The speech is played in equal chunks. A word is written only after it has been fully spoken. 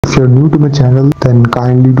If you're new to my channel, then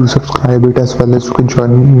kindly do subscribe it, as well as you can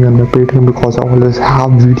join me on my Patreon, because I always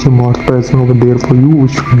have video mods present over there for you,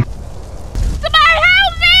 which Somebody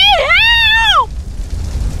help me! Help!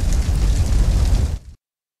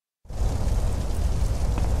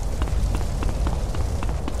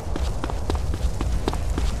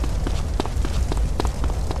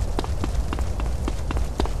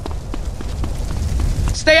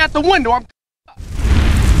 Stay out the window.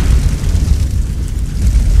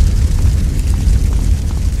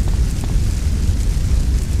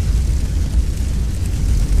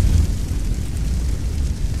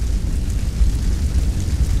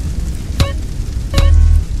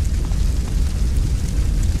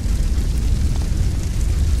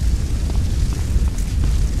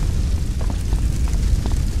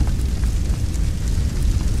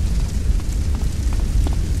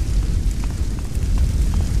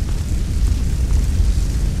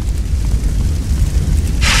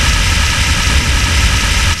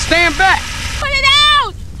 Stand back! Put it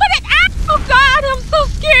out! Put it out! Oh God, I'm so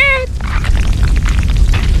scared!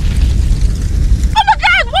 Oh my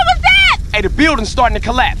God, what was that? Hey, the building's starting to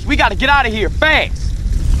collapse. We gotta get out of here fast.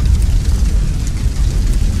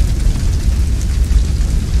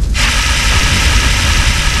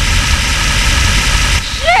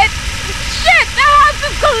 Shit! Shit! The house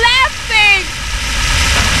is collapsing!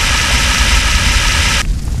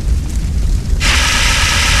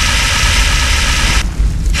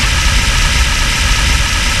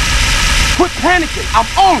 Quit panicking. I'm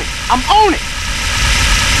on it. I'm on it.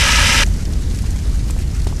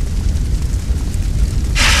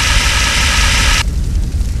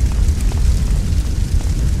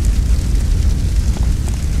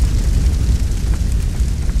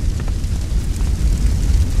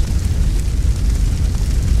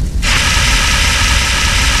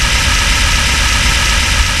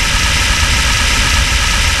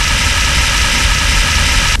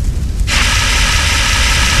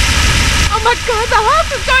 Oh my God, the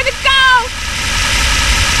house is going to go!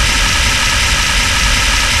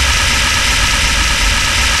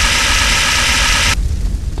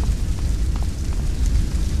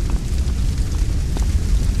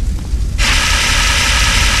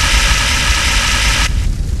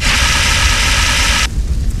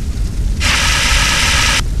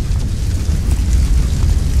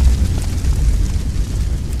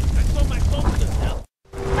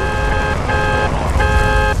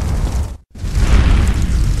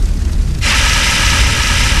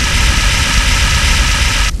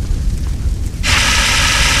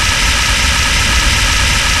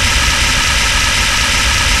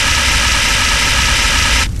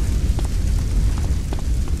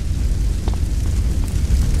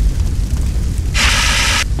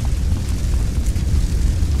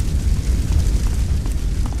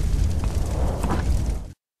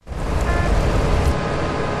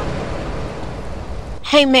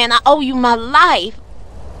 Hey man, I owe you my life.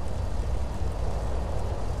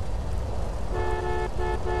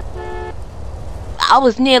 I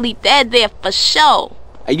was nearly dead there for sure.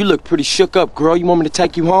 Hey, you look pretty shook up, girl. You want me to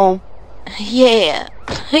take you home? Yeah,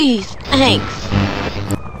 please, thanks.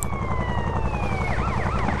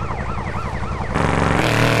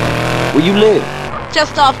 Where you live?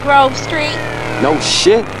 Just off Grove Street. No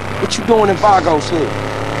shit. What you doing in Vargo's here?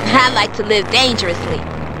 I like to live dangerously.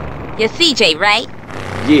 You're CJ, right?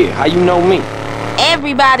 Yeah, how you know me?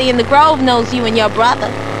 Everybody in the Grove knows you and your brother.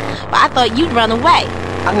 But I thought you'd run away.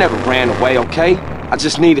 I never ran away, okay? I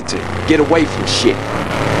just needed to get away from shit.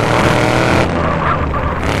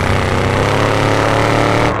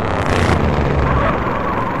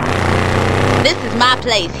 This is my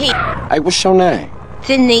place here. Hey, what's your name?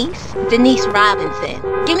 Denise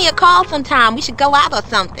Robinson. Give me a call sometime. We should go out or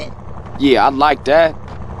something. Yeah, I like that.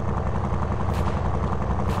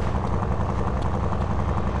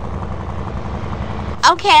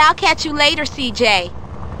 Okay, I'll catch you later, CJ.